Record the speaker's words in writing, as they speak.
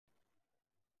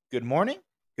Good morning,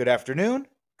 good afternoon,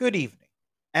 good evening,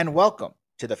 and welcome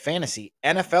to the Fantasy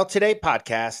NFL Today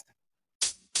podcast.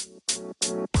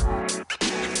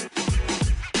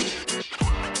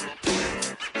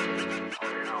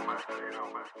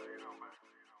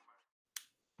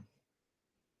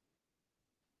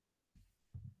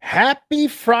 Happy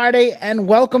Friday and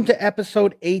welcome to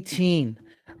episode 18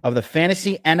 of the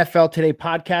Fantasy NFL Today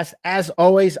podcast. As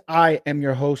always, I am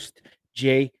your host,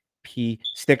 JP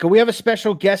Sticker. We have a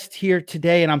special guest here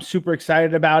today, and I'm super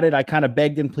excited about it. I kind of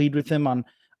begged and pleaded with him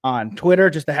on Twitter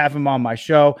just to have him on my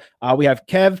show. We have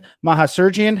Kev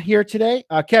Mahasurgian here today.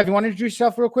 Kev, you want to introduce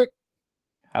yourself real quick?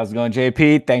 How's it going,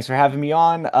 JP? Thanks for having me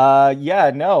on.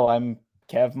 I'm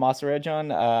Kev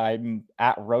Masarejan. I'm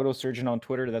at RotoSurgeon on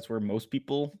Twitter. That's where most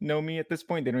people know me at this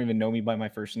point. They don't even know me by my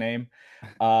first name.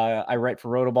 I write for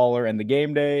Rotoballer and The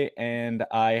Game Day, and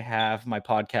I have my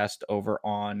podcast over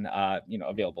on,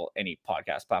 available any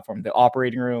podcast platform, The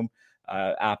Operating Room,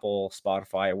 Apple,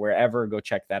 Spotify, wherever. Go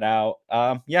check that out.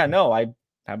 I'm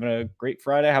having a great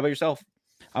Friday. How about yourself?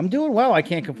 I'm doing well. I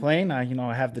can't complain. I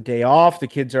have the day off. The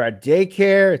kids are at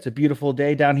daycare. It's a beautiful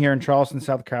day down here in Charleston,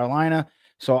 South Carolina.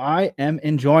 So I am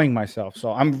enjoying myself.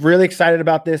 So I'm really excited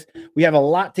about this. We have a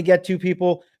lot to get to,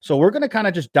 people. So we're going to kind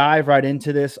of just dive right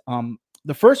into this.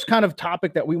 The first kind of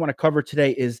topic that we want to cover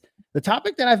today is the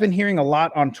topic that I've been hearing a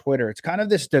lot on Twitter. It's kind of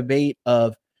this debate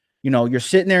of, you're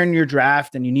sitting there in your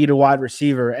draft and you need a wide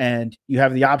receiver and you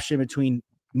have the option between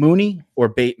Mooney or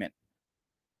Bateman.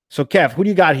 So, Kev, who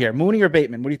do you got here? Mooney or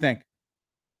Bateman? What do you think?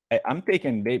 I'm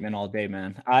taking Bateman all day,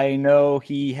 man. I know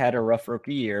he had a rough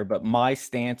rookie year, but my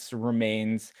stance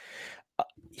remains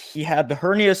he had the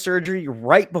hernia surgery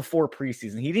right before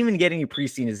preseason. He didn't even get any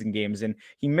preseason games, and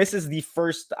he misses the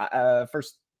first,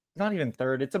 not even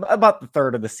third. It's about the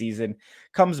third of the season.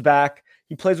 Comes back.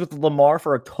 He plays with Lamar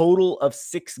for a total of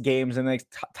 6 games, and then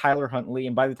Tyler Huntley.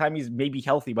 And by the time he's maybe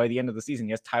healthy by the end of the season,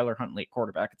 he has Tyler Huntley at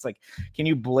quarterback. It's like, can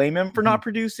you blame him for not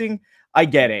producing? I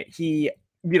get it.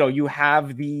 You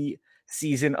have the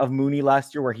season of Mooney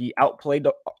last year where he outplayed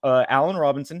Allen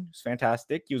Robinson. It was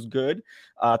fantastic. He was good.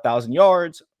 1,000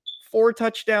 yards, 4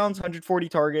 touchdowns, 140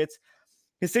 targets.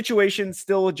 His situation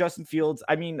still with Justin Fields.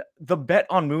 I mean, the bet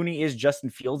on Mooney is Justin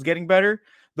Fields getting better.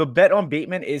 The bet on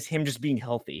Bateman is him just being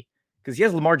healthy because he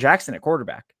has Lamar Jackson at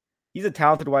quarterback. He's a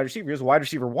talented wide receiver. He's a wide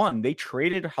receiver 1. They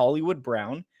traded Hollywood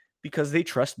Brown because they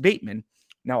trust Bateman.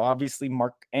 Now, obviously,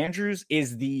 Mark Andrews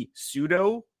is the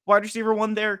pseudo wide receiver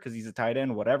 1 there because he's a tight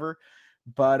end, whatever.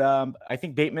 But I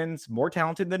think Bateman's more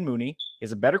talented than Mooney. He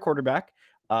has a better quarterback.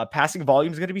 Passing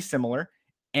volume is going to be similar.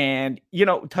 And,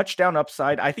 touchdown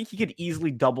upside, I think he could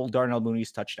easily double Darnell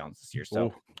Mooney's touchdowns this year.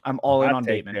 So I'm all in on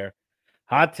Bateman there.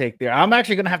 Hot take there. I'm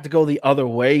actually going to have to go the other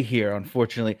way here,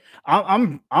 unfortunately.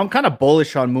 I'm kind of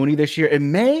bullish on Mooney this year. It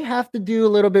may have to do a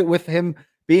little bit with him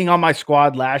being on my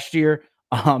squad last year.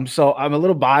 So I'm a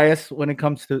little biased when it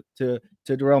comes to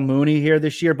Darnell Mooney here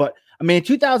this year. But, I mean,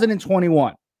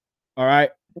 2021, all right,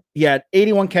 he had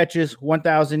 81 catches,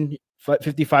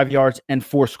 1,055 yards, and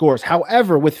 4 scores.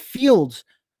 However, with Fields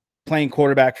playing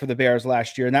quarterback for the Bears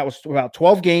last year, and that was about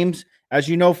 12 games. As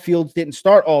you know, Fields didn't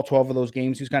start all 12 of those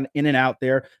games. He was kind of in and out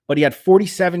there, but he had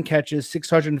 47 catches,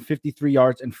 653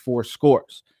 yards, and 4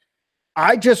 scores.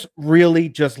 I just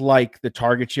really like the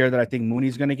target share that I think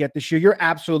Mooney's going to get this year. You're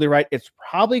absolutely right. It's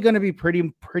probably going to be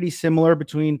pretty similar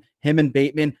between him and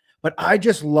Bateman, but I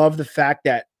just love the fact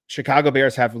that Chicago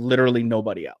Bears have literally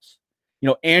nobody else.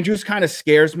 Andrews kind of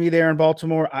scares me there in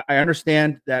Baltimore. I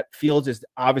understand that Fields is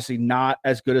obviously not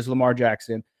as good as Lamar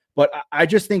Jackson, but I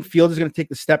just think Fields is going to take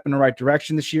the step in the right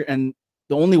direction this year. And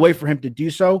the only way for him to do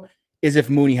so is if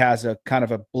Mooney has a kind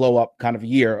of a blow up kind of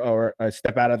year or a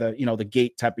step out of the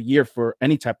gate type of year for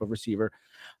any type of receiver.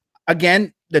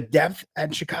 Again, the depth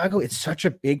at Chicago, it's such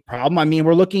a big problem. I mean,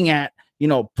 we're looking at,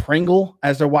 Pringle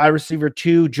as their wide receiver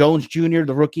 2, Jones Jr.,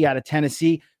 the rookie out of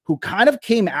Tennessee, who kind of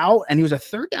came out and he was a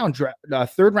third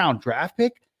round draft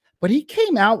pick, but he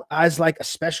came out as like a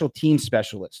special team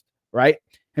specialist, right?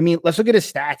 I mean, let's look at his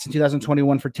stats in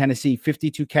 2021 for Tennessee: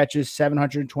 52 catches,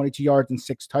 722 yards, and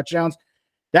 6 touchdowns.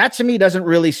 That to me doesn't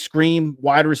really scream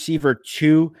wide receiver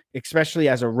 2, especially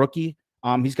as a rookie.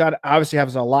 He's got obviously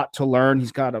has a lot to learn.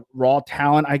 He's got a raw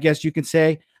talent, I guess you could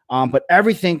say. But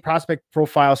everything prospect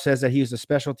profile says that he's a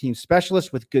special team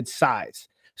specialist with good size.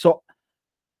 So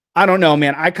I don't know,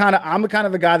 man. I'm kind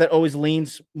of a guy that always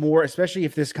leans more, especially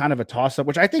if this kind of a toss-up,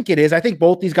 which I think it is. I think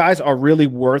both these guys are really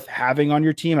worth having on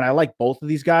your team, and I like both of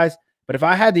these guys. But if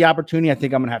I had the opportunity, I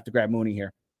think I'm going to have to grab Mooney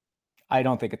here. I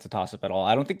don't think it's a toss-up at all.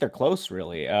 I don't think they're close,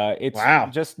 really. It's Wow.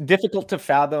 just difficult to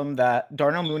fathom that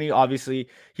Darnell Mooney, obviously,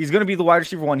 he's going to be the wide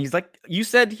receiver one. He's like you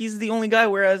said, he's the only guy.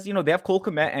 Whereas they have Cole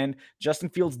Kmet, and Justin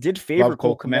Fields did favor Love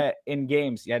Cole Cole Kmet. Kmet in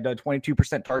games. He had a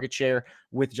 22% target share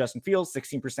with Justin Fields,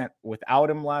 16% without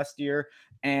him last year,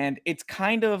 and it's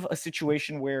kind of a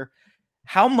situation where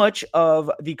how much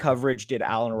of the coverage did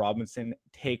Allen Robinson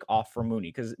take off from Mooney?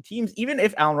 Because teams, even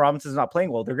if Allen Robinson is not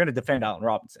playing well, they're going to defend Allen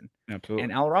Robinson. Absolutely.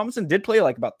 And Allen Robinson did play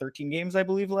like about 13 games, I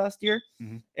believe, last year.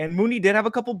 Mm-hmm. And Mooney did have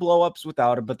a couple blow-ups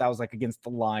without it, but that was like against the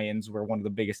Lions, were one of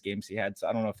the biggest games he had. So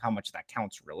I don't know how much that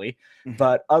counts really. Mm-hmm.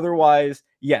 But otherwise,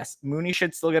 yes, Mooney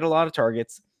should still get a lot of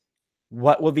targets.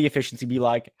 What will the efficiency be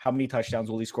like? How many touchdowns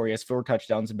will he score? He has 4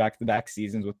 touchdowns in back-to-back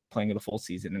seasons with playing the full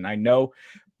season. And I know,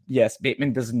 yes,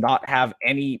 Bateman does not have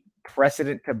any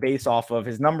precedent to base off of.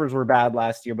 His numbers were bad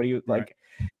last year, but he was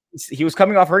he was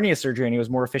coming off hernia surgery and he was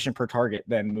more efficient per target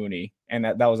than Mooney, and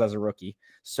that was as a rookie.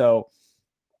 So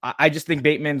I just think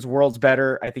Bateman's world's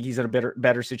better. I think he's in a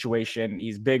better situation.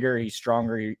 He's bigger, he's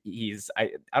stronger. I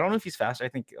don't know if he's faster. I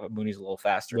think Mooney's a little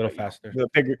faster. Faster. The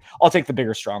bigger. I'll take the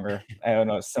bigger, stronger. I don't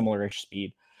know, similar-ish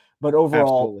speed. But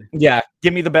overall, Absolutely. Yeah,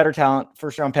 give me the better talent,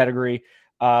 first-round pedigree.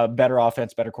 Better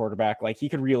offense, better quarterback. Like, he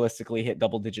could realistically hit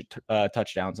double-digit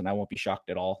touchdowns, and I won't be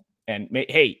shocked at all. And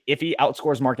hey, if he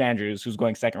outscores Mark Andrews, who's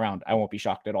going second round, I won't be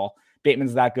shocked at all.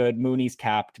 Bateman's that good. Mooney's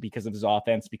capped because of his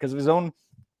offense, because of his own.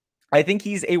 I think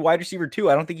he's a wide receiver 2.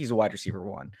 I don't think he's a wide receiver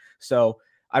 1. So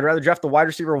I'd rather draft the wide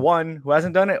receiver 1 who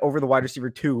hasn't done it over the wide receiver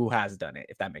 2 who has done it,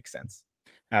 if that makes sense.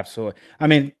 Absolutely. I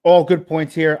mean, all good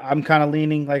points here. I'm kind of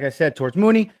leaning, like I said, towards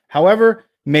Mooney. However,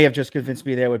 may have just convinced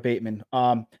me there with Bateman.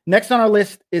 Next on our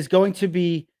list is going to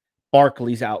be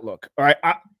Barkley's outlook. All right.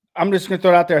 I'm just going to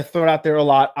throw it out there a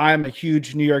lot. I'm a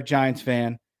huge New York Giants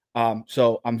fan.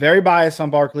 So I'm very biased on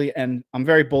Barkley, and I'm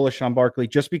very bullish on Barkley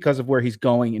just because of where he's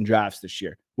going in drafts this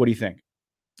year. What do you think?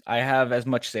 I have as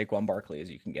much Saquon Barkley as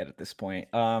you can get at this point.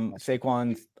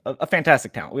 Saquon's a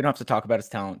fantastic talent. We don't have to talk about his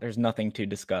talent. There's nothing to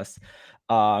discuss.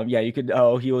 You could,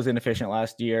 he was inefficient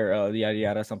last year. Yada,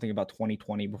 yada, something about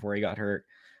 2020 before he got hurt.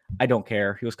 I don't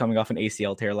care. He was coming off an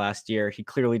ACL tear last year. He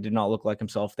clearly did not look like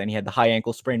himself. Then he had the high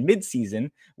ankle sprain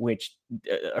midseason, which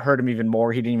hurt him even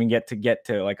more. He didn't even get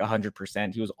to like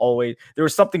 100%. There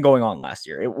was something going on last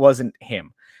year. It wasn't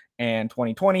him. And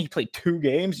 2020, he played 2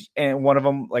 games, and one of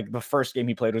them, like the first game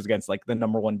he played, was against like the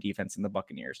number 1 defense in the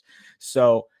Buccaneers.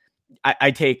 So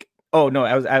I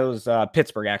was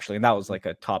Pittsburgh actually, and that was like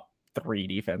a top 3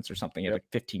 defense or something. He had like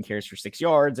 15 carries for 6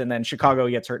 yards, and then Chicago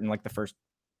gets hurt in like the first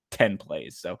 10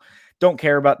 plays. So don't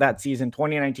care about that season.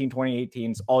 2019,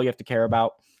 2018 is all you have to care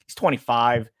about. He's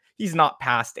 25. He's not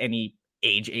past any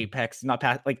age apex. He's not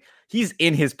past, like, he's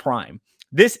in his prime.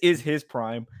 This is his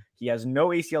prime. He has no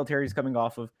ACL tear he's coming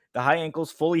off of. The high ankle's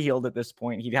fully healed at this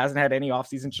point. He hasn't had any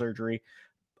offseason surgery.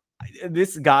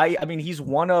 This guy, I mean, he's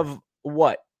one of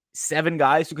 7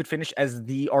 guys who could finish as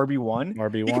the RB1.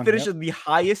 He could finish as the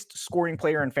highest scoring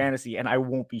player in fantasy, and I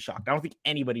won't be shocked. I don't think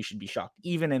anybody should be shocked,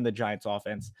 even in the Giants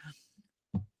offense.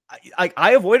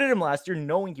 I avoided him last year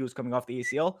knowing he was coming off the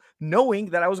ACL,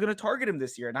 knowing that I was going to target him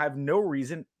this year, and I have no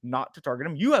reason not to target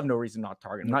him. You have no reason not to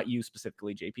target him. Not you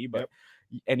specifically, JP, but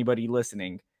anybody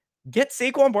listening. Get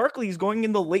Saquon Barkley. He's going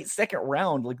in the late second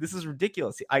round. Like, this is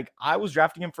ridiculous. I was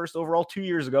drafting him first overall 2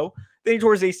 years ago. Then he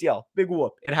tore his ACL. Big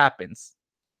whoop. It happens.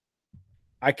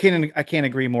 I can't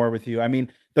agree more with you. I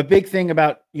mean, the big thing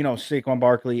about, Saquon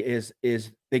Barkley is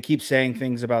they keep saying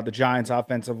things about the Giants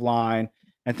offensive line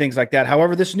and things like that.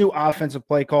 However, this new offensive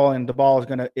play call and the ball is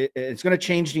it's going to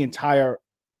change the entire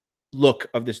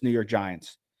look of this New York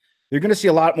Giants. You're going to see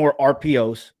a lot more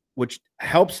RPOs, which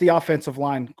helps the offensive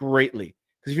line greatly.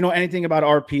 Because if you know anything about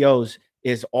RPOs,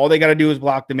 is all they got to do is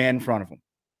block the man in front of them.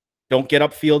 Don't get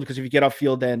upfield, because if you get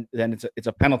upfield, then it's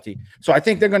a penalty. So I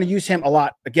think they're going to use him a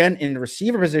lot, again, in the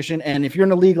receiver position. And if you're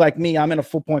in a league like me, I'm in a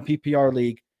full point PPR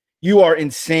league. You are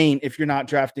insane if you're not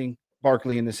drafting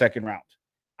Barkley in the second round.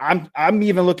 I'm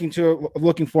even looking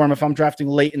for him if I'm drafting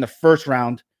late in the first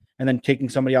round and then taking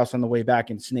somebody else on the way back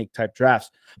in snake type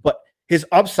drafts. But his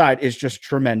upside is just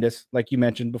tremendous, like you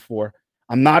mentioned before.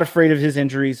 I'm not afraid of his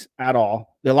injuries at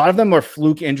all. A lot of them are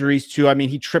fluke injuries too. I mean,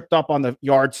 he tripped up on the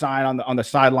yard sign on the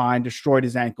sideline, destroyed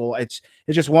his ankle. It's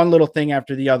just one little thing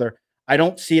after the other. I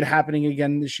don't see it happening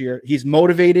again this year. He's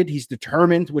motivated. He's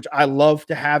determined, which I love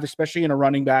to have, especially in a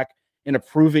running back in a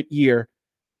prove-it year.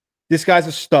 This guy's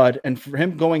a stud, and for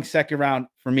him going second round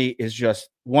for me is just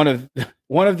one of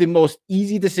the most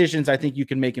easy decisions I think you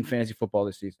can make in fantasy football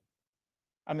this season.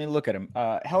 I mean, look at him.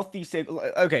 Healthy, safe.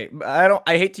 Okay,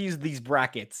 I hate to use these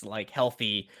brackets like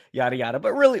healthy, yada yada,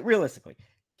 but really, realistically,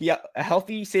 a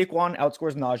healthy Saquon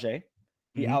outscores Najee.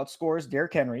 He outscores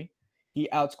Derrick Henry. He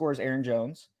outscores Aaron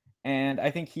Jones. And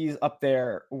I think he's up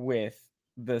there with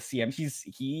the CMC.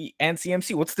 He and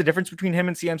CMC. What's the difference between him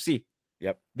and CMC?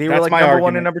 Yep. They were like number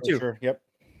one and number two. Sure. Yep.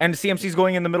 And CMC's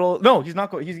going in the middle. No, he's not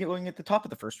going. He's going at the top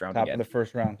of the first round. Top of the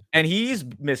first round. And he's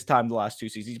missed time the last 2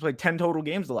 seasons. He's played 10 total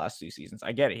games the last 2 seasons.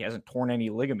 I get it. He hasn't torn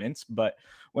any ligaments, but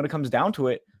when it comes down to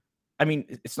it, I mean,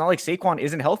 it's not like Saquon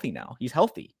isn't healthy now. He's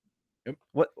healthy. Yep.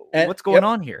 What's going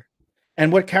on here?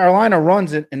 And what Carolina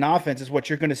runs in offense is what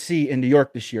you're going to see in New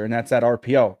York this year, and that's that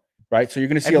RPO, right? So you're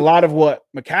going to see a lot of what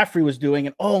McCaffrey was doing,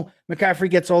 and McCaffrey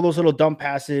gets all those little dump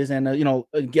passes and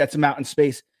gets them out in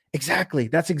space. Exactly.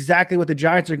 That's exactly what the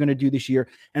Giants are going to do this year.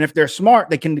 And if they're smart,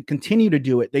 they can continue to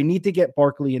do it. They need to get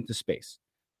Barkley into space,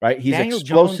 right? He's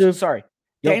explosive.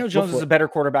 Daniel Jones is a better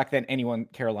quarterback than anyone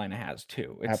Carolina has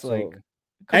too. It's absolutely.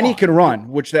 He can run,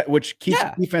 which keeps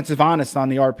defensive honest on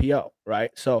the RPO,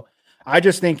 right? So I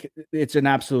just think it's an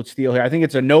absolute steal here. I think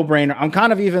it's a no-brainer. I'm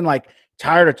kind of even like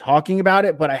tired of talking about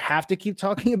it, but I have to keep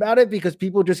talking about it because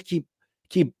people just keep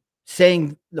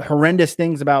saying horrendous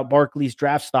things about Barkley's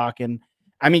draft stock. And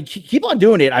I mean, keep on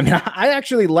doing it. I mean, I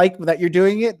actually like that you're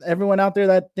doing it. Everyone out there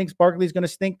that thinks Barkley's going to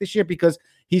stink this year because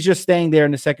he's just staying there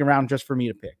in the second round just for me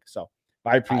to pick. So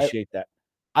I appreciate that.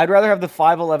 I'd rather have the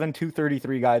 5'11",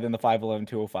 233 guy than the 5'11",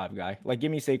 205 guy. Like,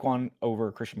 give me Saquon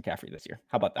over Christian McCaffrey this year.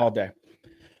 How about that? All day.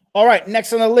 All right,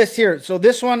 next on the list here. So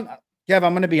this one, Kev,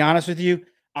 I'm going to be honest with you.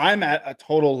 I'm at a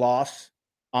total loss.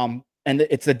 And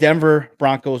it's the Denver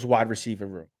Broncos wide receiver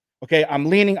room. Okay, I'm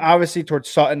leaning obviously towards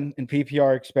Sutton and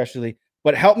PPR especially.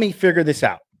 But help me figure this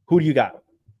out. Who do you got?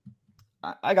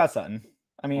 I got Sutton.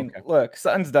 I mean, Look,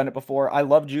 Sutton's done it before. I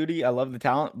love Judy. I love the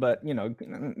talent, but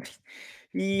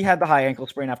he had the high ankle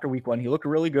sprain after week 1. He looked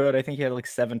really good. I think he had like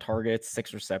 7 targets,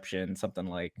 6 receptions, something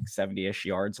like 70-ish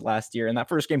yards last year. In that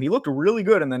first game, he looked really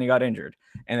good, and then he got injured,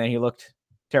 and then he looked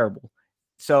terrible.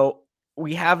 So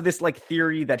we have this like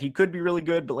theory that he could be really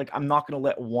good, but like I'm not going to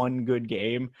let one good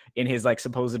game in his like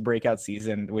supposed breakout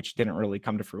season, which didn't really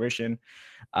come to fruition,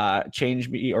 change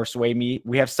me or sway me.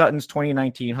 We have Sutton's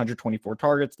 2019 124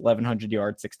 targets, 1,100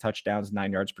 yards, 6 touchdowns,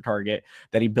 9 yards per target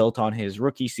that he built on his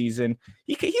rookie season.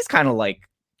 He's kind of like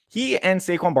he and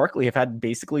Saquon Barkley have had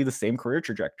basically the same career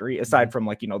trajectory, aside from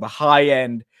like the high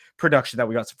end production that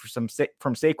we got from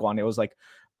Saquon. It was like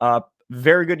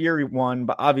very good year 1,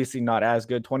 but obviously not as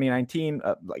good. 2019,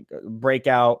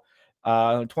 breakout.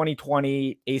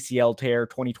 2020 ACL tear.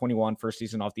 2021 first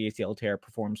season off the ACL tear,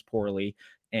 performs poorly,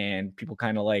 and people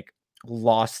kind of like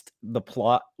lost the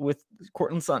plot with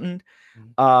Courtland Sutton.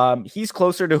 He's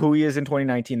closer to who he is in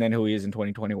 2019 than who he is in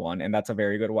 2021, and that's a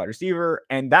very good wide receiver.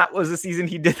 And that was the season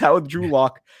he did that with Drew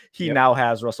Lock. He now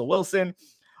has Russell Wilson.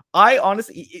 I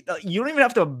honestly, you don't even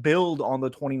have to build on the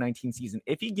 2019 season.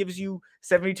 If he gives you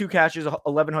 72 catches,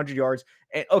 1,100 yards,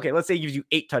 and okay, let's say he gives you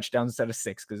 8 touchdowns instead of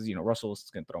 6, because Russell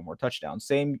is going to throw more touchdowns.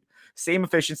 Same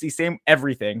efficiency, same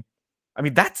everything. I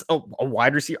mean, that's a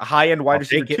wide receiver, a high-end wide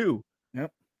receiver too.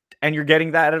 Yep. And you're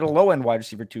getting that at a low-end wide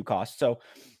receiver 2 cost. So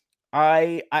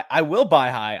I will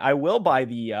buy high. I will buy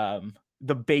the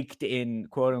baked in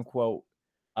quote unquote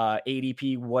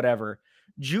ADP whatever.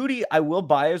 Judy, I will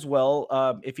buy as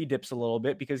well if he dips a little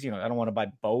bit, because I don't want to buy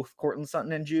both Courtland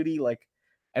Sutton and Judy,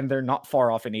 and they're not far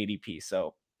off in ADP.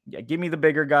 So yeah, give me the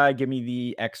bigger guy, give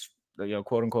me the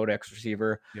quote unquote X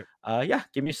receiver. Yep.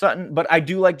 Give me Sutton, but I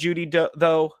do like Judy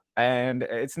though, and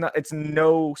it's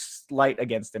no slight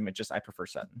against him. It's just I prefer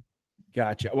Sutton.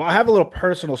 Gotcha. Well, I have a little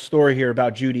personal story here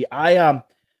about Judy. I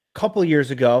couple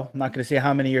years ago, I'm not going to say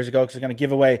how many years ago because I'm going to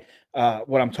give away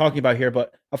what I'm talking about here,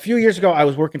 but a few years ago I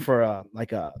was working for a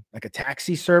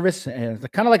taxi service, and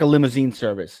kind of like a limousine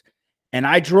service, and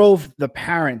I drove the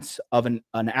parents of an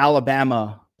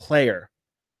Alabama player,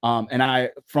 and I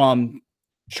from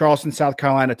Charleston, South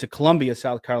Carolina to Columbia,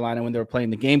 South Carolina, when they were playing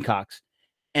the Gamecocks.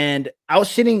 And I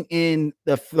was sitting in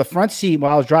the front seat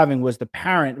while I was driving. Was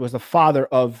the father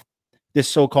of this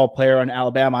so-called player in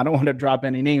Alabama. I don't want to drop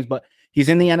any names, but he's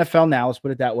in the NFL now. Let's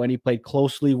put it that way. And he played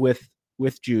closely with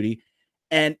Judy.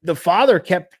 And the father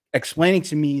kept explaining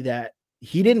to me that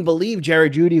he didn't believe Jerry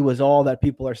Jeudy was all that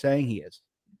people are saying he is.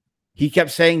 He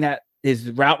kept saying that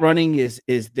his route running is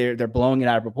they're blowing it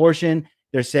out of proportion.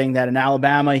 They're saying that in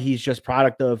Alabama, he's just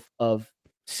product of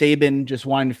Saban just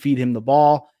wanting to feed him the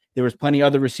ball. There was plenty of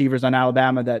other receivers on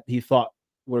Alabama that he thought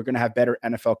were going to have better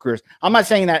NFL careers. I'm not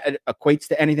saying that it equates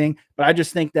to anything, but I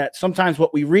just think that sometimes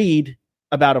what we read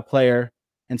about a player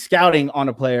and scouting on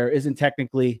a player isn't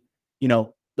technically,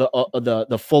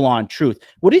 the full-on truth.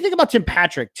 What do you think about Tim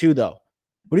Patrick too, though?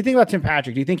 What do you think about Tim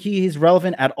Patrick? Do you think he is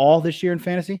relevant at all this year in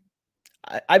fantasy?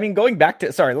 I mean, going back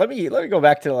to let me go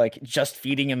back to like just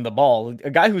feeding him the ball. A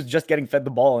guy who's just getting fed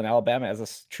the ball in Alabama as a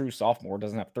true sophomore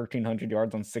doesn't have 1,300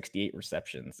 yards on 68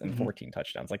 receptions and 14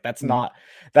 touchdowns. Like that's not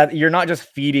that you're not just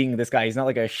feeding this guy. He's not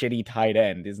like a shitty tight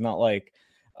end. He's not like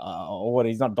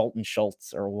he's not Dalton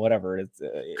Schultz or whatever. It's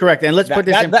correct. And let's put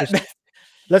this in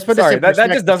perspective.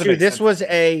 That just doesn't make this sense. was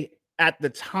at the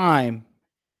time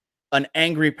an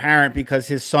angry parent because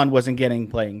his son wasn't getting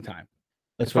playing time.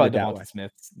 Let's put it that way.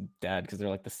 Smith's dad, because they're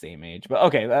like the same age. But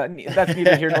okay, that's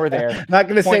neither here nor there. Not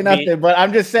going to say nothing, but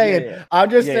I'm just saying. Yeah. I'm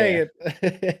just saying.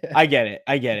 Yeah. I get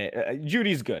it.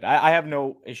 Judy's good. I have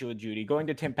no issue with Judy. Going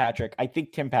to Tim Patrick, I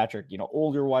think Tim Patrick,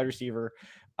 older wide receiver.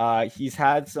 He's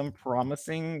had some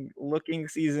promising looking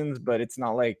seasons, but it's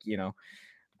not like,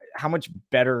 how much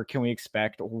better can we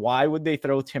expect? Why would they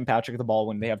throw Tim Patrick the ball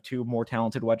when they have two more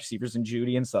talented wide receivers than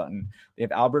Judy and Sutton? They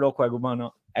have Albert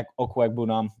Okwuegbunam. I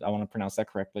want to pronounce that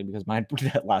correctly because my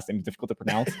last name is difficult to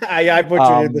pronounce. I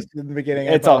butchered it in the beginning.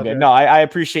 It's all good. No, I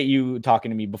appreciate you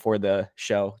talking to me before the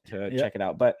show to check it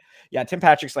out. But yeah, Tim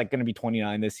Patrick's like going to be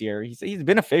 29 this year. He's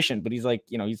been efficient, but he's like,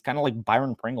 he's kind of like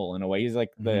Byron Pringle in a way. He's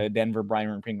like the Denver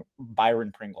Byron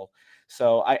Pringle.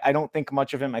 So I don't think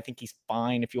much of him. I think he's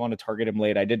fine if you want to target him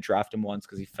late. I did draft him once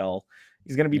because he fell.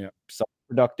 He's going to be so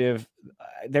productive.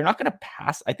 They're not going to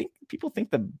pass. I think people think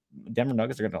the Denver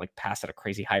Nuggets are going to like pass at a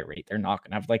crazy high rate. They're not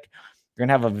going to have they're going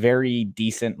to have a very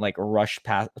decent like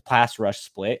pass rush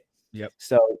split. Yep.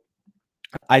 So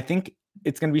I think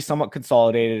it's going to be somewhat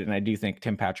consolidated. And I do think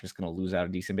Tim Patrick's going to lose out a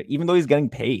decent bit, even though he's getting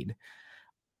paid.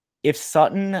 If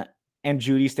Sutton and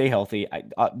Judy stay healthy,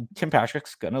 Tim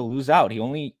Patrick's going to lose out. He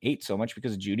only ate so much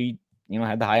because Judy,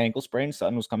 had the high ankle sprain.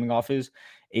 Sutton was coming off his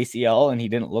ACL and he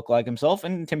didn't look like himself.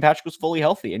 And Tim Patrick was fully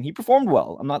healthy and he performed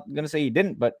well. I'm not going to say he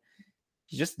didn't, but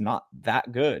he's just not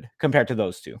that good compared to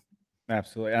those two.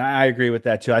 Absolutely. And I agree with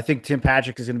that too. I think Tim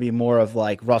Patrick is going to be more of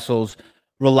like Russell's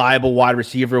reliable wide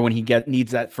receiver when he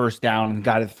needs that first down and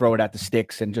got to throw it at the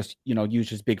sticks and just, use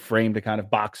his big frame to kind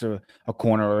of box a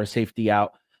corner or a safety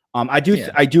out. I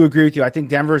do agree with you. I think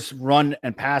Denver's run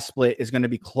and pass split is going to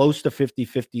be close to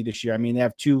 50-50 this year. I mean, they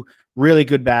have two really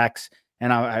good backs,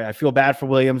 and I feel bad for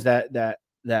Williams that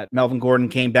Melvin Gordon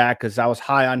came back because I was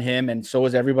high on him, and so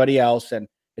was everybody else, and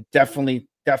it definitely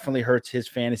hurts his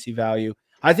fantasy value.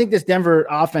 I think this Denver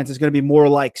offense is going to be more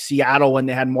like Seattle when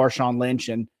they had Marshawn Lynch,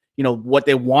 and what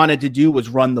they wanted to do was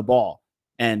run the ball,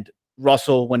 and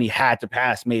Russell, when he had to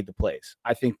pass, made the plays.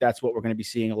 I think that's what we're going to be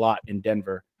seeing a lot in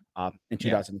Denver in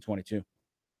 2022.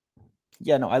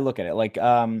 Yeah, no, I look at it like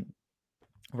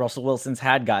Russell Wilson's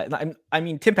had guys. I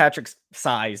mean, Tim Patrick's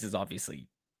size is obviously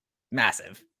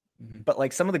massive, but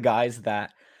like some of the guys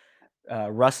that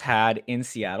Russ had in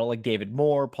Seattle, like David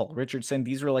Moore, Paul Richardson,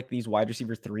 these were like these wide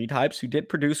receiver 3 types who did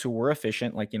produce, who were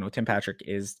efficient. Like, Tim Patrick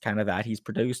is kind of that. He's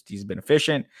produced, he's been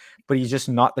efficient, but he's just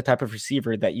not the type of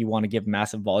receiver that you want to give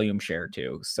massive volume share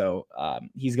to. So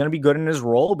he's going to be good in his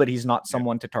role, but he's not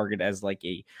someone to target as like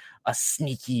a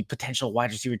sneaky potential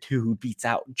wide receiver 2 who beats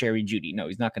out Jerry Jeudy. No,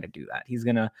 he's not going to do that. He's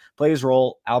going to play his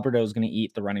role. Alberto is going to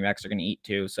eat. The running backs are going to eat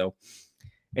too. So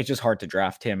it's just hard to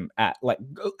draft him at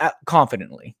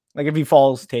confidently. Like if he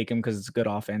falls, take him because it's a good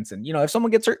offense. And, if someone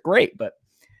gets hurt, great. But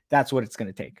that's what it's going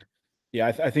to take. Yeah,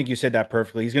 I think you said that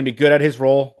perfectly. He's going to be good at his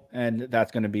role, and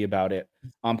that's going to be about it.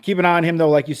 Keep an eye on him, though.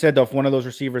 Like you said, though, if one of those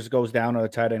receivers goes down or the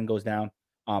tight end goes down,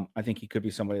 I think he could be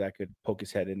somebody that could poke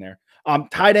his head in there.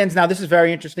 Tight ends, now this is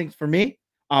very interesting for me.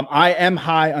 I am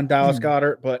high on Dallas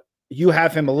Goedert, but you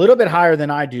have him a little bit higher than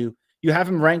I do. You have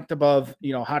him ranked above,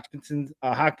 Hockenson,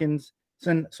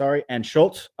 and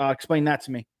Schultz. Explain that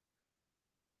to me.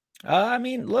 I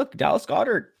mean, look, Dallas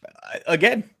Goedert,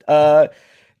 again,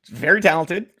 very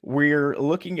talented. We're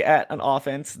looking at an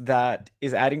offense that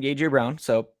is adding A.J. Brown.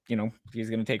 So,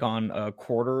 he's going to take on a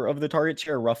quarter of the target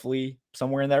share, roughly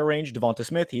somewhere in that range. Devonta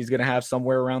Smith, he's going to have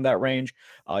somewhere around that range,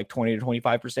 like 20 to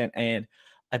 25%. And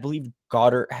I believe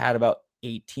Goddard had about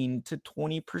 18 to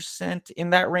 20%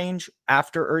 in that range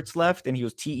after Ertz left, and he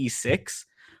was TE6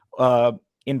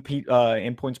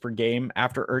 in points per game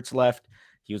after Ertz left.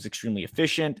 He was extremely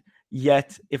efficient.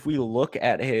 Yet, if we look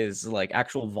at his like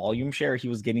actual volume share, he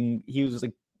was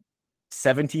like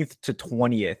 17th to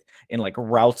 20th in like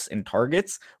routes and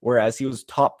targets, whereas he was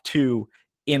top 2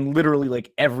 in literally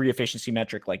like every efficiency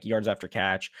metric, like yards after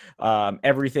catch,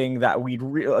 everything that we'd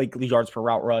like yards per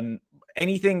route run,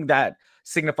 anything that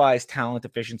signifies talent,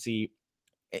 efficiency.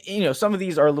 Some of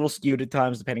these are a little skewed at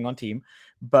times depending on team,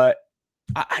 but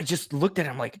I just looked at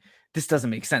him like, this doesn't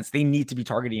make sense. They need to be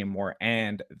targeting him more,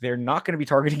 and they're not going to be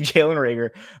targeting Jalen Reagor.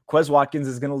 Quez Watkins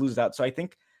is going to lose out. So I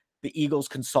think the Eagles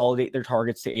consolidate their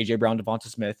targets to A.J. Brown, Devonta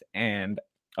Smith, and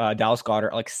Dallas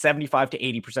Goedert, like 75 to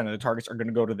 80% of the targets are going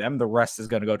to go to them. The rest is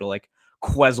going to go to like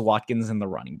Quez Watkins and the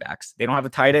running backs. They don't have a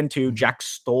tight end too. Jack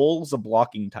Stoll's a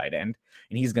blocking tight end,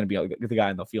 and he's going to be the guy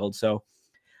in the field. So,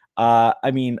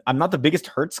 I mean, I'm not the biggest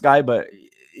Hurts guy, but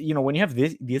when you have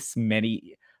this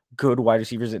many good wide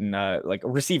receivers and like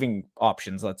receiving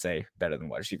options, let's say better than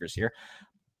wide receivers here,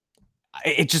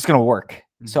 it's just going to work.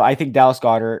 So I think Dallas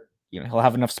Goedert, he'll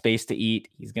have enough space to eat.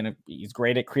 He's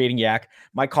great at creating yak.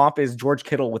 My comp is George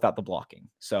Kittle without the blocking.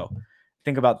 So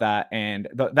think about that. And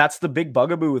that's the big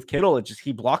bugaboo with Kittle. It's just,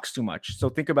 he blocks too much. So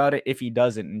think about it if he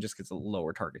doesn't and just gets a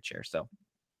lower target share. So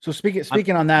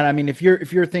speaking on that, I mean, if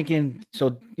you're thinking,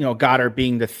 Goddard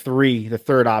being the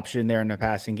third option there in the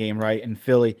passing game, right? In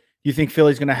Philly, you think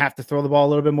Philly's going to have to throw the ball a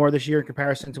little bit more this year in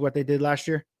comparison to what they did last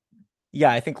year?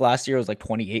 Yeah, I think last year it was like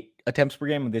 28 attempts per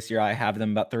game. And this year I have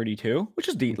them about 32, which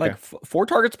is like 4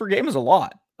 targets per game is a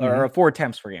lot, or 4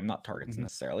 attempts per game, not targets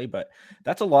necessarily, but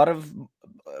that's a lot of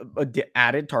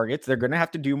added targets. They're going to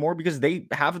have to do more because they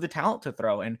have the talent to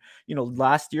throw. And,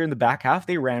 last year in the back half,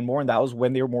 they ran more and that was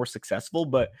when they were more successful.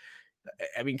 But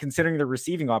I mean, considering the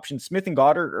receiving options, Smith and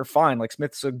Goddard are fine. Like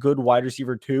Smith's a good wide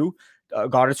receiver too.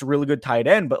 Goddard's a really good tight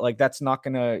end, but like, that's not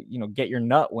going to, get your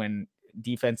nut when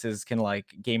defenses can like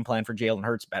game plan for Jalen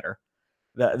Hurts better.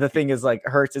 The thing is, like,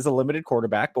 Hurts is a limited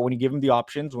quarterback, but when you give him the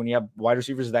options, when you have wide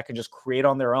receivers that can just create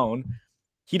on their own,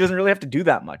 he doesn't really have to do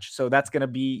that much. So that's going to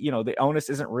be, the onus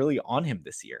isn't really on him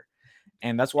this year.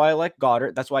 And that's why I like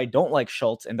Goddard. That's why I don't like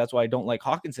Schultz. And that's why I don't like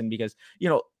Hawkinson, because,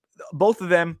 both of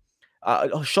them,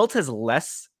 Schultz has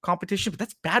less competition, but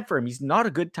that's bad for him. He's not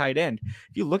a good tight end.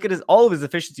 If you look at all of his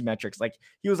efficiency metrics, like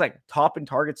he was like top in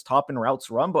targets, top in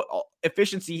routes run, but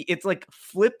efficiency, it's like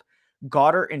flip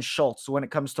Goddard and Schultz when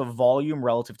it comes to volume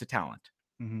relative to talent.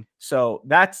 So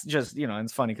that's just, and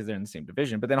it's funny because they're in the same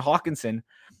division. But then Hawkinson,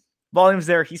 volume's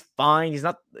there. He's fine. He's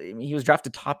not, he was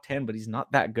drafted top 10, but he's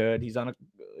not that good.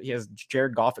 He has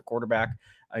Jared Goff at quarterback.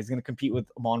 He's going to compete with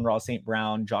Amon-Ra St.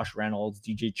 Brown, Josh Reynolds,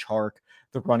 DJ Chark,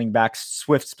 the running backs,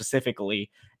 Swift specifically.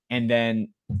 And then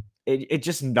it's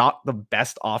just not the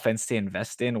best offense to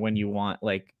invest in when you want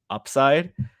like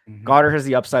upside. Goddard has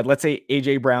the upside. Let's say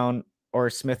AJ Brown or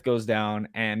Smith goes down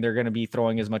and they're going to be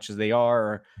throwing as much as they are,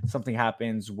 or something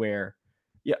happens where,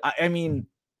 I mean,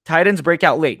 tight ends break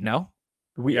out late. No,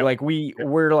 we're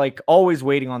like always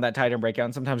waiting on that tight end breakout.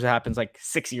 And sometimes it happens like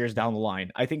 6 years down the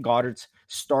line. I think Goddard's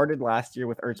started last year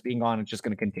with Ertz being gone. It's just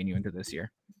going to continue into this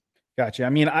year. Gotcha. I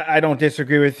mean, I don't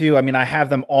disagree with you. I mean, I have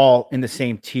them all in the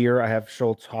same tier. I have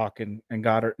Schultz, Hawk, and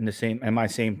Goddard in my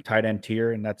same tight end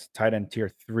tier, and that's tight end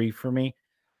tier 3 for me.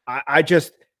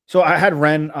 So I had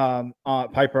Ren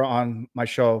Piper on my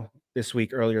show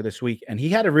earlier this week, and he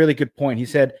had a really good point. He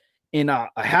said in a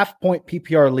half point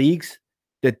PPR leagues,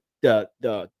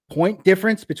 the point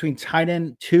difference between tight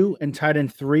end 2 and tight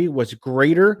end 3 was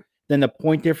greater than the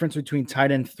point difference between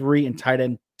tight end 3 and tight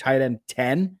end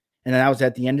 10. And then that was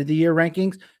at the end of the year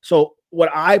rankings. So what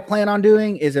I plan on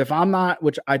doing is, if I'm not,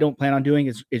 which I don't plan on doing,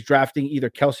 is drafting either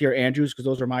Kelsey or Andrews, because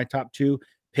those are my top 2.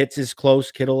 Pitts is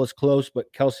close, Kittle is close,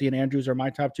 but Kelsey and Andrews are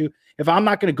my top 2. If I'm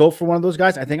not going to go for one of those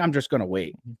guys, I think I'm just going to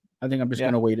wait. I think I'm just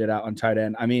going to wait it out on tight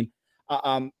end. I mean,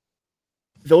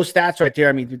 those stats right there,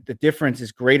 I mean, the difference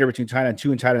is greater between tight end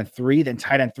 2 and tight end 3 than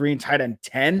tight end 3 and tight end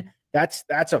 10. That's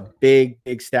a big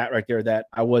stat right there that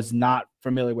I was not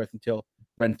familiar with until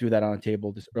Ren threw that on the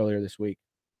table earlier this week.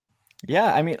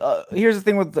 Yeah, I mean, here's the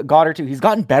thing with Goddard too. He's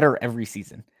gotten better every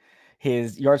season.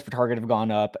 His yards per target have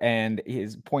gone up, and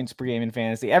his points per game in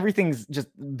fantasy, everything's just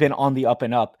been on the up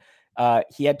and up.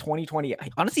 He had 2020.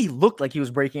 Honestly, he looked like he was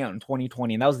breaking out in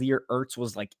 2020, and that was the year Ertz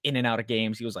was like in and out of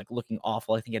games. He was like looking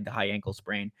awful. I think he had the high ankle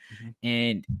sprain,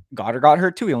 and Goddard got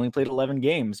hurt too. He only played 11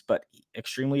 games, but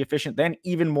extremely efficient. Then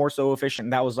even more so efficient.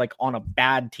 And that was like on a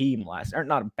bad team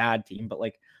not a bad team, but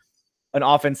like an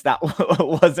offense that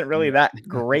wasn't really that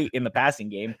great in the passing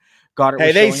game. Goddard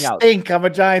was they stink. I'm a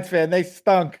Giants fan. They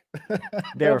stunk.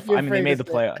 They were. I mean, they made the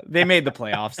playoffs. They made the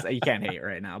playoffs. You can't hate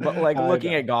right now. But like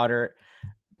looking at Goddard,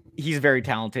 he's very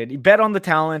talented. You bet on the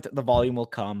talent, the volume will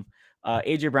come.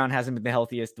 AJ Brown hasn't been the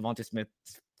healthiest. Devonta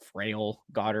Smith's frail.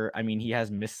 Goddard, I mean, he has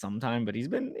missed some time, but he's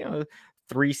been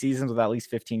 3 seasons with at least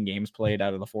 15 games played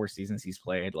out of the 4 seasons he's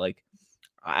played. Like,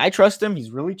 I trust him.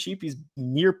 He's really cheap. He's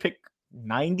near pick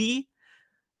 90.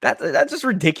 That's just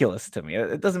ridiculous to me.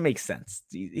 It doesn't make sense.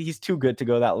 He's too good to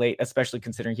go that late, especially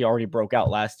considering he already broke out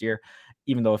last year,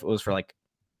 even though if it was for like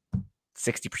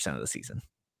 60% of the season.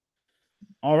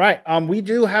 All right. We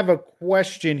do have a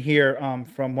question here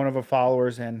from one of our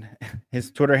followers, and his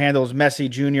Twitter handle is Messi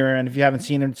Jr. And if you haven't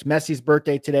seen him, it's Messi's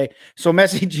birthday today. So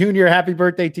Messi Jr., happy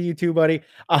birthday to you too, buddy.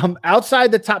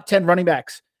 Outside the top 10 running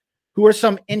backs, who are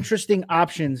some interesting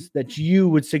options that you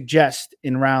would suggest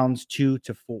in rounds 2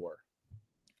 to 4?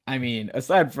 I mean,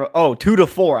 aside from 2 to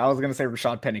 4, I was gonna say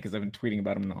Rashad Penny because I've been tweeting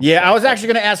about him. Yeah, I was actually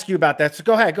gonna ask you about that. So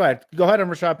go ahead on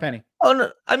Rashad Penny. Oh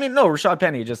no, I mean no, Rashad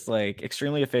Penny just like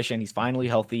extremely efficient. He's finally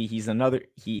healthy. He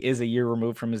is a year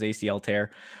removed from his ACL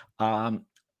tear.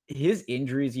 His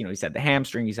injuries, he's had the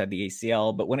hamstring, he's had the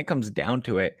ACL, but when it comes down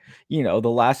to it, the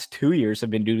last 2 years have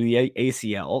been due to the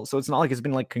ACL. So it's not like it's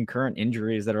been like concurrent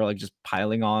injuries that are like just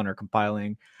piling on or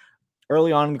compiling.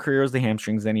 Early on in the career was the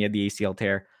hamstrings, then he had the ACL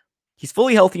tear. He's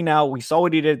fully healthy now. We saw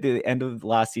what he did at the end of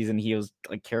last season. He was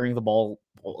like carrying the ball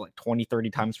like 20, 30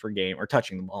 times per game, or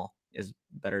touching the ball is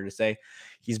better to say.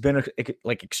 He's been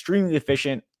like extremely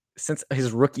efficient since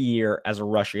his rookie year as a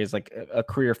rusher. He has like a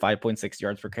career 5.6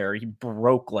 yards per carry. He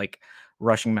broke like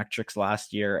rushing metrics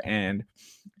last year, and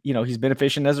he's been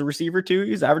efficient as a receiver too.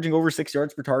 He's averaging over 6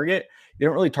 yards per target. They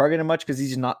don't really target him much because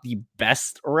he's not the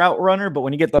best route runner, but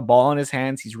when you get the ball in his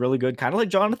hands, he's really good. Kind of like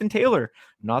Jonathan Taylor,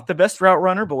 not the best route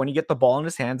runner, but when you get the ball in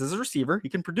his hands as a receiver, he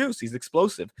can produce. He's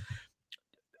explosive.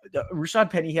 Rashad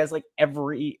Penny has like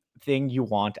everything you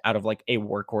want out of like a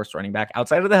workhorse running back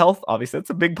outside of the health. Obviously, that's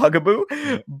a big bugaboo,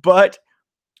 but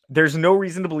there's no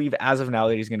reason to believe as of now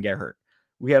that he's going to get hurt.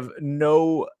 We have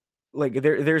no,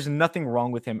 there's nothing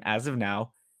wrong with him as of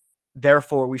now.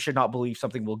 Therefore, we should not believe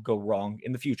something will go wrong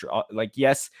in the future.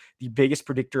 Yes, the biggest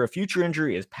predictor of future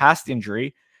injury is past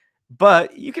injury,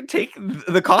 but you can take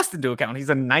the cost into account. He's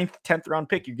a 9th, 10th round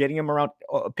pick. You're getting him around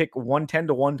pick 110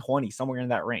 to 120, somewhere in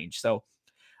that range. So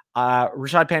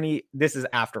Rashad Penny, this is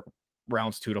after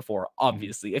rounds 2 to 4,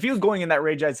 obviously. If he was going in that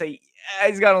range, I'd say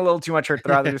he's got a little too much hurt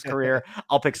throughout his career.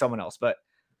 I'll pick someone else. But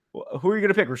who are you going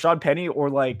to pick? Rashad Penny or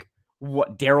like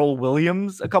Darrell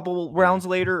Williams a couple rounds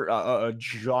later?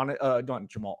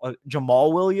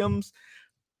 Jamal Williams?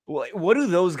 What do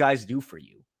those guys do for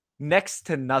you? Next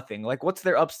to nothing. Like, what's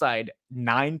their upside?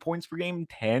 9 points per game?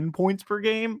 10 points per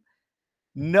game?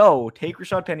 No, take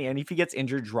Rashad Penny, and if he gets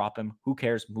injured, drop him. Who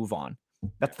cares? Move on.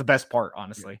 That's the best part,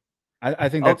 honestly. I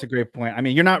think that's a great point. I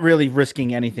mean, you're not really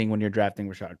risking anything when you're drafting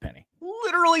Rashad Penny.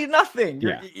 Literally nothing.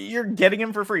 You're getting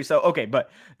him for free. So, okay,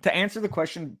 but to answer the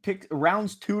question, pick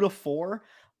rounds 2 to 4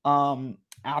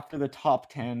 after the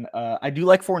top 10. I do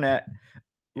like Fournette.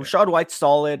 Rashad White's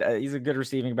solid. He's a good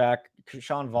receiving back.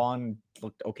 Sean Vaughn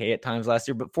looked okay at times last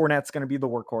year, but Fournette's going to be the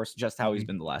workhorse, just how he's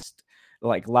been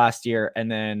last year,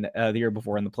 and then the year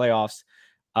before in the playoffs.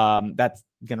 That's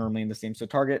going to remain the same. So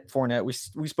target Fournette.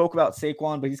 We spoke about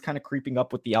Saquon, but he's kind of creeping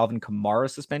up with the Alvin Kamara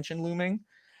suspension looming.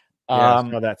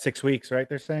 That 6 weeks, right?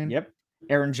 They're saying. Yep.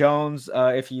 Aaron Jones,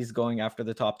 if he's going after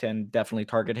the top 10, definitely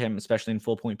target him, especially in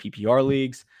full point PPR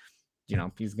leagues.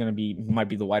 He's going to might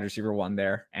be the wide receiver 1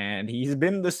 there, and he's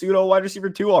been the pseudo wide receiver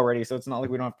 2 already. So it's not like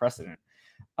we don't have precedent.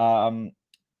 And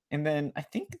then I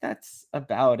think that's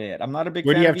about it. I'm not a big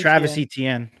Where fan do you have of Travis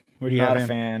Etienne? Where do you not have a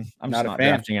fan. I'm not just not fan.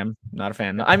 drafting him. Not a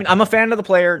fan. I mean, I'm a fan of the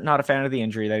player, not a fan of the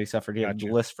injury that he suffered. He had Gotcha.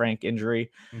 the Lisfranc injury.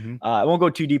 I won't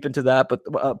go too deep into that, but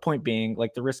the point being,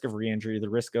 like the risk of re-injury, the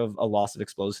risk of a loss of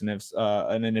explosiveness,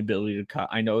 and an inability to cut.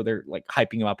 I know they're like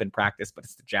hyping him up in practice, but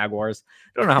it's the Jaguars.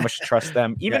 I don't know how much to trust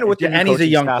them. Even with and he's a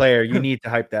young player, you need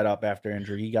to hype that up after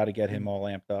injury. You got to get him all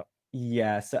amped up.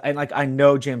 Yes, and like I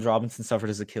know James Robinson suffered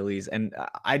his Achilles, and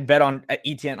I'd bet on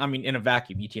Etienne. I mean, in a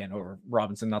vacuum, Etienne over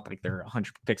Robinson. Not like they're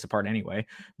 100 picks apart anyway,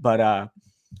 but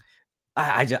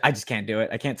I just can't do it.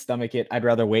 I can't stomach it. I'd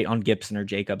rather wait on Gibson or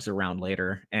Jacobs around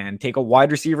later and take a wide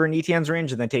receiver in Etienne's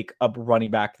range, and then take a running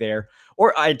back there,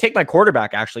 or I'd take my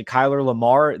quarterback actually, Kyler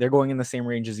Lamar. They're going in the same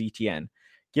range as Etienne.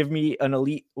 Give me an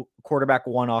elite quarterback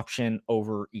 1 option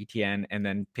over Etienne, and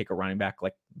then pick a running back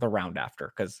like the round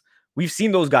after, because we've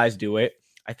seen those guys do it.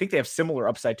 I think they have similar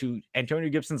upside to Antonio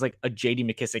Gibson's like a JD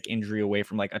McKissick injury away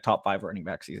from like a top 5 running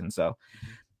back season. So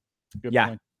good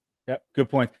point. Yep. Good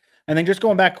point. And then just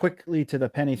going back quickly to the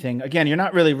Penny thing again, you're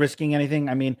not really risking anything.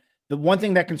 I mean, the one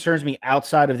thing that concerns me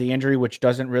outside of the injury, which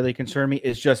doesn't really concern me,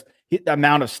 is just the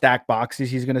amount of stacked boxes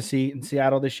he's going to see in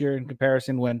Seattle this year in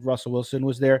comparison when Russell Wilson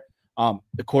was there.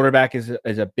 The quarterback is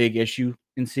a big issue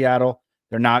in Seattle.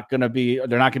 They're not going to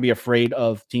be afraid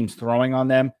of teams throwing on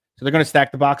them. So they're going to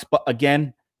stack the box. But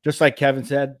again, just like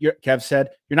Kev said,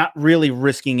 you're not really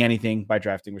risking anything by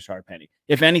drafting Rashad Penny.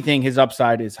 If anything, his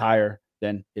upside is higher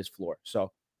than his floor.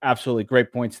 So absolutely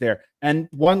great points there. And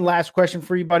one last question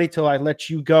for you, buddy, till I let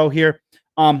you go here.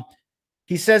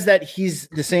 He says that he's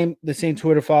the same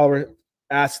Twitter follower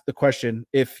asked the question: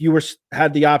 if you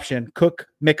had the option, Cook,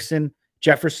 Mixon,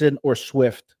 Jefferson, or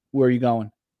Swift, where are you going?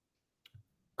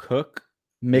 Cook,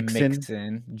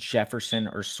 Mixon, Jefferson,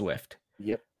 or Swift.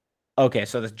 Yep. Okay,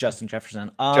 so that's Justin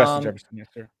Jefferson. Justin Jefferson, yes,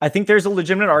 sir. I think there's a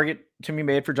legitimate argument to be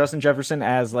made for Justin Jefferson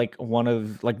as like one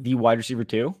of like the wide receiver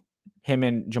too. Him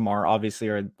and Jamar obviously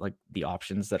are like the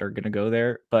options that are going to go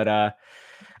there, but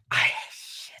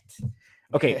shit.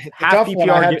 Okay, It's half a tough one.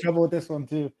 I PPR. had trouble with this one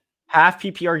too. Half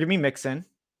PPR, give me Mixon,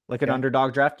 like an Yeah.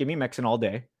 underdog draft. Give me Mixon all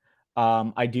day.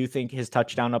 I do think his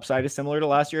touchdown upside is similar to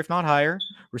last year, if not higher.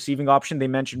 Receiving option, they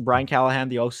mentioned Brian Callahan,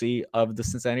 the OC of the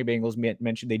Cincinnati Bengals,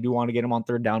 mentioned they do want to get him on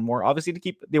third down more. Obviously,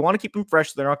 they want to keep him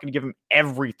fresh. So they're not going to give him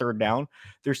every third down.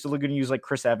 They're still going to use like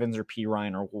Chris Evans or P.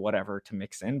 Ryan or whatever to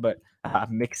mix in, but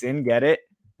mix in, get it.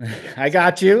 I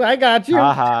got you.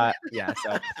 Yeah.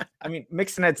 So, I mean,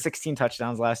 Mixon had 16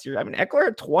 touchdowns last year. I mean, Eckler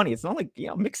had 20. It's not like,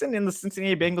 Mixon in the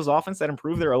Cincinnati Bengals offense that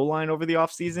improved their O-line over the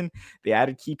offseason. They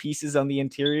added key pieces on the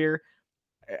interior.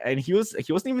 And he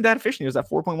wasn't even that efficient. He was at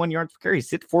 4.1 yards per carry.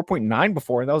 He's hit 4.9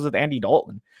 before, and that was with Andy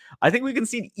Dalton. I think we can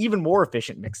see an even more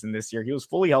efficient Mixon this year. He was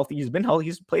fully healthy. He's been healthy.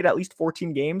 He's played at least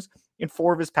 14 games in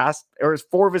four of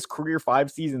his career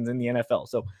 5 seasons in the NFL.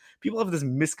 So people have this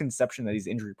misconception that he's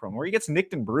injury prone, where he gets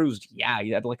nicked and bruised. Yeah,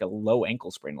 he had like a low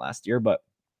ankle sprain last year, but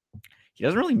he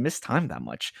doesn't really miss time that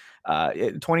much.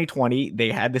 2020,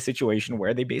 they had the situation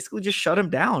where they basically just shut him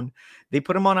down. They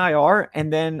put him on IR,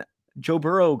 and then Joe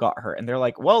Burrow got hurt, and they're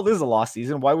like, well, this is a lost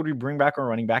season. Why would we bring back our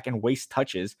running back and waste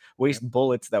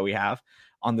bullets that we have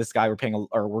on this guy? We're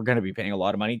going to be paying a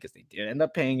lot of money, because they did end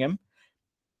up paying him.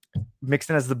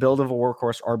 Mixon has the build of a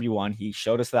workhorse RB1. He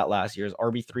showed us that last year's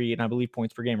RB3, and I believe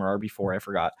points per game, or RB4. I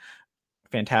forgot.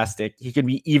 Fantastic. He could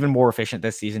be even more efficient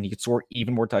this season. He could score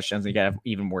even more touchdowns. And he could have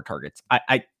even more targets.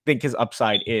 I think his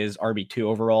upside is RB2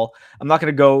 overall. I'm not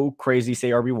going to go crazy,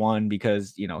 say RB1,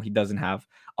 because, he doesn't have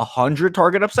 100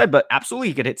 target upside, but absolutely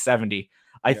he could hit 70.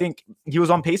 I think he was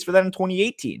on pace for that in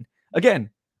 2018. Again,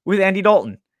 with Andy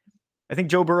Dalton. I think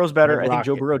Joe Burrow's better. I think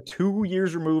Joe Burrow, 2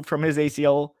 years removed from his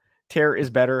ACL tear, is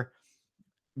better.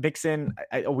 Mixon,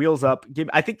 wheels up.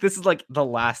 I think this is like the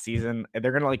last season.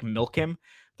 They're going to like milk him.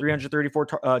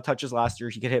 334 touches last year.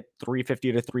 He could hit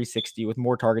 350 to 360 with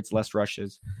more targets, less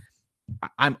rushes.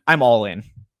 I'm all in.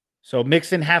 So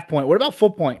Mixon half point. What about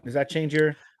full point? Does that change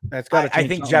your? That's got to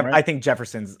change. I think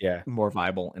Jefferson's more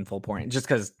viable in full point, just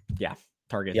because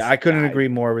targets. Yeah, I couldn't agree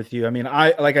more with you. I mean,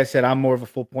 like I said, I'm more of a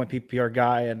full point PPR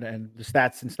guy, and the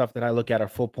stats and stuff that I look at are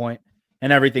full point,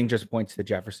 and everything just points to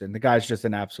Jefferson. The guy's just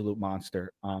an absolute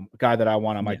monster. A guy that I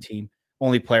want on my team.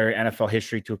 Only player in NFL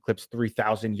history to eclipse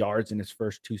 3,000 yards in his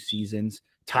first 2 seasons,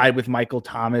 tied with Michael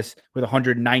Thomas with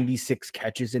 196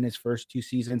 catches in his first 2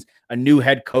 seasons. A new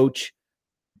head coach,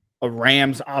 a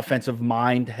Rams offensive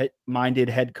minded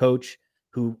head coach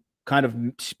who kind of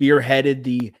spearheaded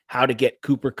the how to get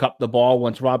Cooper Kupp the ball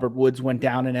once Robert Woods went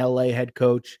down in LA head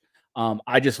coach.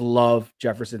 I just love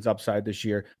Jefferson's upside this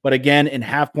year. But again, in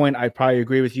half point, I probably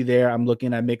agree with you there. I'm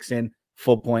looking at Mixon.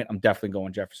 Full point, I'm definitely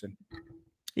going Jefferson.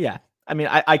 Yeah. I mean,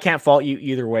 I can't fault you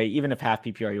either way, even if half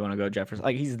PPR you want to go Jefferson.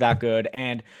 Like, he's that good.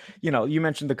 And, you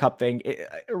mentioned the Kupp thing.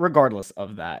 Regardless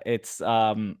of that, it's, they're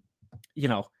going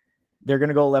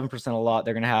to go 11% a lot.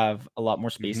 They're going to have a lot more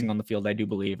spacing on the field, I do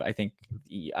believe. I think,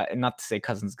 not to say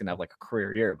Cousins is going to have like a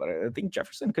career year, but I think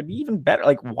Jefferson could be even better.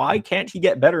 Like, why can't he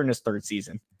get better in his 3rd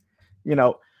season?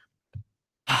 Man,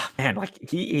 like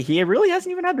he really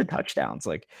hasn't even had the touchdowns.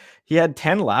 Like, he had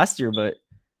 10 last year, but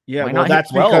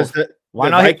that's because why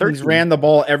the not Vikings ran the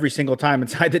ball every single time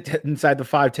inside the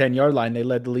 5-10 yard line. They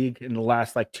led the league in the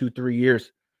last like 2-3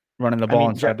 years running the ball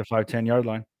inside the 5-10 yard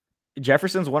line.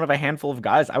 Jefferson's one of a handful of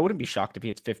guys. I wouldn't be shocked if he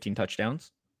hits 15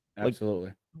 touchdowns. Absolutely.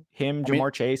 Like him,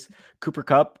 Jamar Chase, Cooper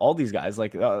Kupp, all these guys.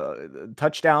 Like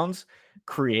touchdowns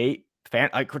create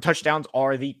touchdowns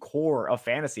are the core of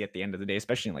fantasy at the end of the day,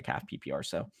 especially in like half PPR.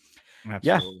 So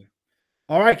absolutely.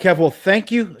 All right, Kev. Well,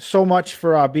 thank you so much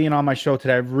for being on my show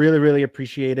today. I really, really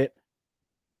appreciate it.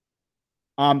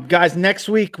 Guys, next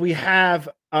week we have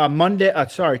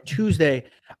Tuesday.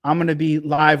 I'm going to be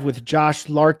live with Josh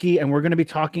Larkey, and we're going to be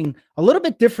talking a little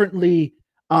bit differently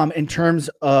in terms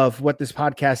of what this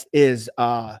podcast is.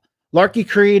 Larkey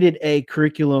created a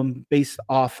curriculum based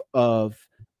off of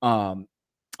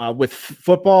with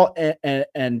football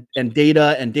and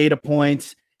data and data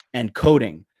points and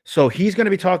coding. So he's going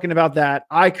to be talking about that.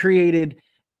 I created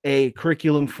a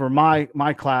curriculum for my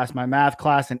class, my math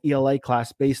class and ELA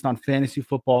class based on fantasy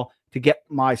football to get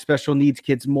my special needs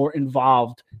kids more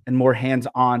involved and more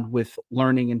hands-on with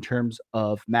learning in terms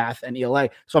of math and ELA.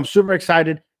 So I'm super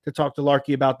excited to talk to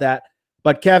Larkey about that.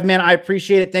 But Kev, man, I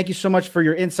appreciate it. Thank you so much for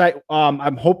your insight.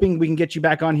 I'm hoping we can get you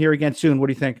back on here again soon. What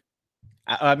do you think?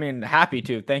 I mean, happy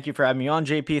to. Thank you for having me on,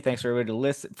 JP. Thanks for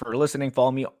everybody for listening.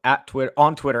 Follow me at Twitter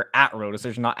on Twitter at Rotus.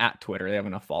 There's not at Twitter. They have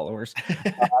enough followers.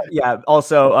 Yeah.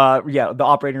 Also, the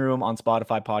Operating Room on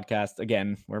Spotify podcast.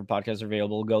 Again, where podcasts are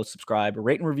available, go subscribe,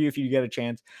 rate and review if you get a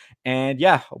chance. And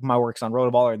yeah, my work's on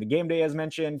Rotoballer and the Game Day as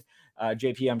mentioned.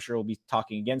 JP, I'm sure we'll be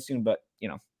talking again soon. But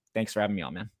thanks for having me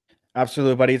on, man.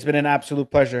 Absolutely, buddy. It's been an absolute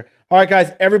pleasure. All right,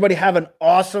 guys. Everybody have an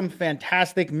awesome,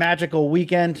 fantastic, magical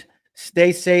weekend.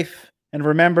 Stay safe. And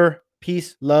remember,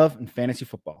 peace, love, and fantasy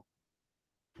football.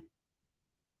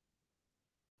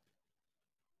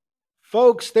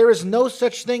 Folks, there is no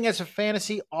such thing as a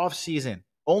fantasy offseason,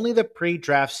 only the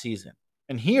pre-draft season.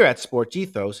 And here at Sports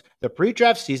Ethos, the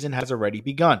pre-draft season has already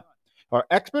begun. Our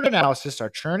expert analysts are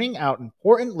churning out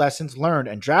important lessons learned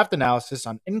and draft analysis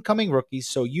on incoming rookies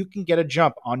so you can get a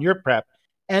jump on your prep,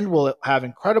 and will have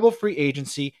incredible free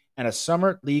agency and a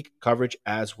summer league coverage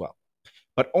as well.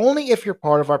 But only if you're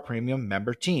part of our premium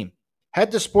member team.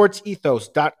 Head to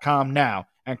sportsethos.com now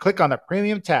and click on the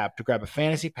premium tab to grab a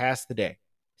fantasy pass today.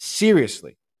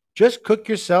 Seriously, just cook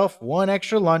yourself one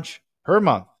extra lunch per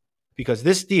month because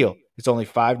this deal is only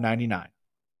 $5.99.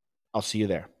 I'll see you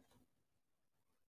there.